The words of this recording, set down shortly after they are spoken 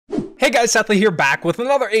Hey guys, Seth Lee here, back with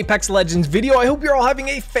another Apex Legends video. I hope you're all having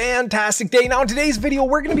a fantastic day. Now in today's video,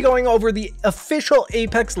 we're going to be going over the official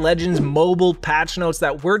Apex Legends mobile patch notes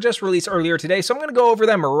that were just released earlier today. So I'm going to go over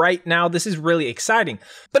them right now. This is really exciting.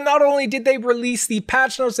 But not only did they release the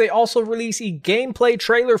patch notes, they also released a gameplay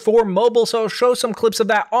trailer for mobile. So I'll show some clips of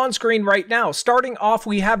that on screen right now. Starting off,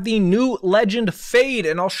 we have the new legend Fade,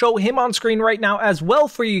 and I'll show him on screen right now as well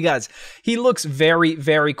for you guys. He looks very,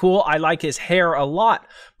 very cool. I like his hair a lot.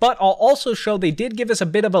 But I'll also show they did give us a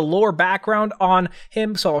bit of a lore background on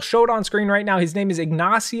him, so I'll show it on screen right now. His name is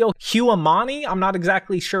Ignacio Huamani. I'm not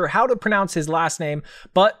exactly sure how to pronounce his last name,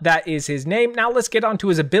 but that is his name. Now let's get on to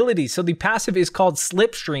his abilities. So the passive is called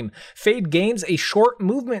Slipstream. Fade gains a short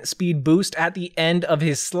movement speed boost at the end of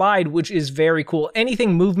his slide, which is very cool.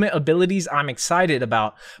 Anything movement abilities I'm excited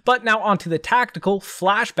about. But now onto the tactical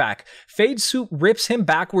Flashback. Fade's suit rips him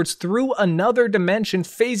backwards through another dimension,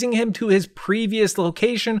 phasing him to his previous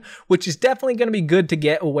location, which is definitely going to be good to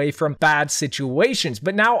get away from bad situations.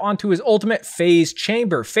 But now onto his ultimate Phase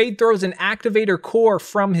Chamber. Fade throws an activator core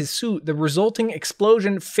from his suit. The resulting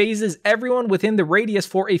explosion phases everyone within the radius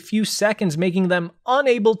for a few seconds, making them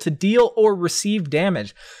unable to deal or receive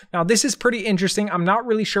damage. Now this is pretty interesting. I'm not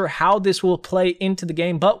really sure how this will play into the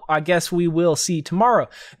game, but I guess we will see tomorrow.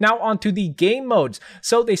 Now onto the game modes.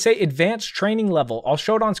 So they say advanced training level. I'll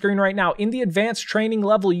show it on screen right now. In the advanced training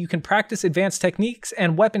level, you can practice advanced techniques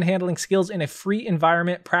and weapon handling skills in a free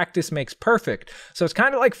environment. Practice makes perfect. So it's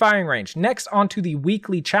kind of like firing range. Next, onto the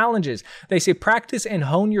weekly challenges. They say practice and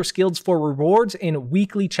hone your skills for rewards in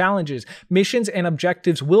weekly challenges. Missions and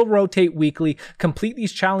objectives will rotate weekly. Complete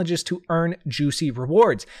these challenges to earn juicy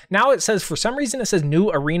rewards. Now it says, for some reason, it says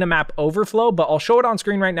new arena map overflow, but I'll show it on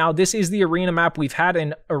screen right now. This is the arena map we've had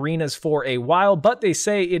in arenas for a while, but they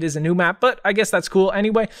say it is a new map, but I guess that's cool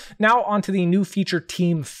anyway. Now onto the new feature,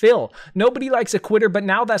 Team Fill. Nobody likes a quitter, but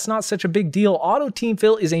now that's not such a big deal. Auto Team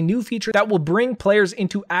Fill is a new feature that will bring players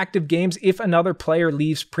into active games if another player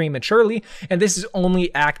leaves prematurely, and this is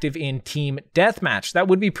only active in Team Deathmatch. That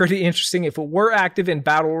would be pretty interesting if it were active in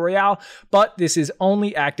Battle Royale, but this is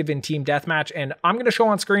only active in Team Deathmatch, and I'm going to show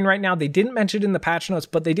on screen right now. They didn't mention it in the patch notes,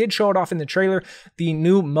 but they did show it off in the trailer, the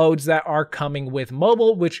new modes that are coming with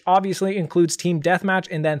mobile, which obviously includes Team Deathmatch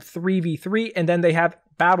and then 3v3, and then they have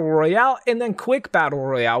Battle Royale and then Quick Battle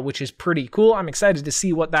Royale, which is pretty cool. I'm excited to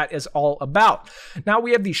see what that is all about. Now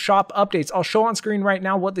we have the shop updates. I'll show on screen right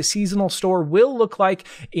now what the seasonal store will look like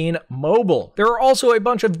in mobile. There are also a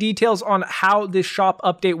bunch of details on how this shop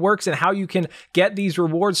update works and how you can get these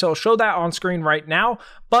rewards, so I'll show that on screen right now.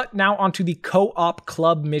 But now onto the co-op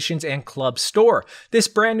club missions and club store. This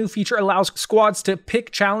brand new feature allows squads to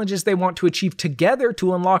pick challenges they want to achieve together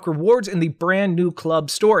to unlock rewards in the brand new club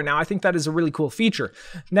store. Now I think that is a really cool feature.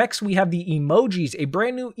 Next, we have the emojis. A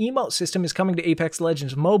brand new emote system is coming to Apex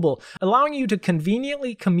Legends Mobile, allowing you to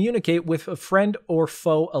conveniently communicate with a friend or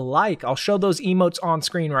foe alike. I'll show those emotes on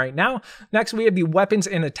screen right now. Next, we have the weapons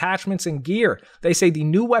and attachments and gear. They say the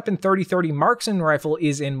new weapon 3030 marksman rifle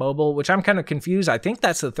is in mobile, which I'm kind of confused. I think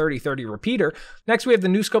that's the 3030 repeater. Next, we have the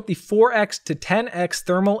new scope, the 4x to 10x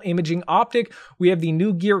thermal imaging optic. We have the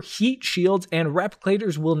new gear, heat shields, and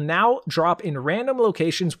replicators will now drop in random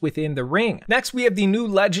locations within the ring. Next, we have the new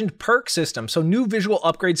legend perk system. So new visual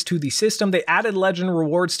upgrades to the system. They added legend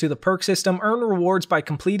rewards to the perk system. Earn rewards by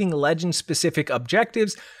completing legend specific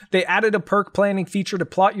objectives. They added a perk planning feature to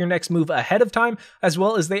plot your next move ahead of time, as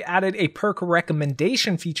well as they added a perk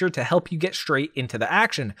recommendation feature to help you get straight into the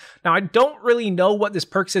action. Now I don't really know what this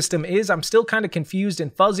perk system is. I'm still kind of confused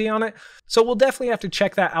and fuzzy on it, so we'll definitely have to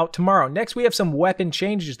check that out tomorrow. Next, we have some weapon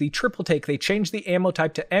changes. The triple take, they changed the ammo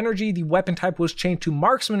type to energy. The weapon type was changed to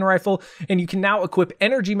marksman rifle, and you can now equip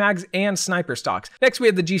energy mags and sniper stocks. Next, we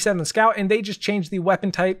have the G7 Scout, and they just changed the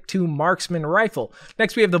weapon type to marksman rifle.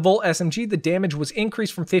 Next, we have the Volt SMG. The damage was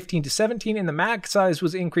increased from 15 to 17, and the mag size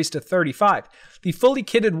was increased to 35. The fully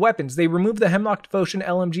kitted weapons, they removed the Hemlock Devotion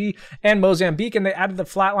LMG and Mozambique, and they added the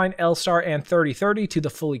Flatline L-Star and 3030 to the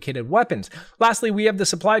fully kitted weapons. Lastly, we have the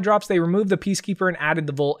supply drops. They removed the Peacekeeper and added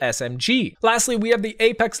the Volt SMG. Lastly, we have the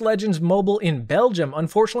Apex Legends Mobile in Belgium.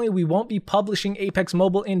 Unfortunately, we won't be publishing Apex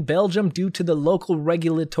Mobile in Belgium due to the local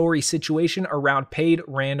regulatory situation around paid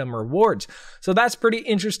random rewards. So that's pretty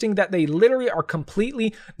interesting that they literally are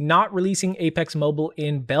completely not releasing Apex Mobile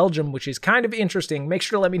in Belgium, which is kind of interesting. Make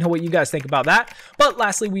sure to let me know what you guys think about that. But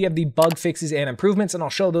lastly, we have the bug fixes and improvements, and I'll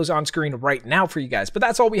show those on screen right now for you guys. But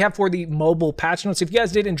that's all we have for the mobile patch notes. If you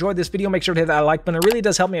guys did enjoy this video, make sure to hit that like button. It really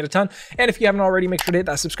does help me out a ton. And if you haven't already, make sure to hit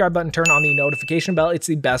that subscribe button, turn on the notification bell. It's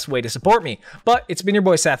the best way to support me. But it's been your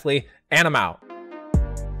boy Seth Lee, and I'm out.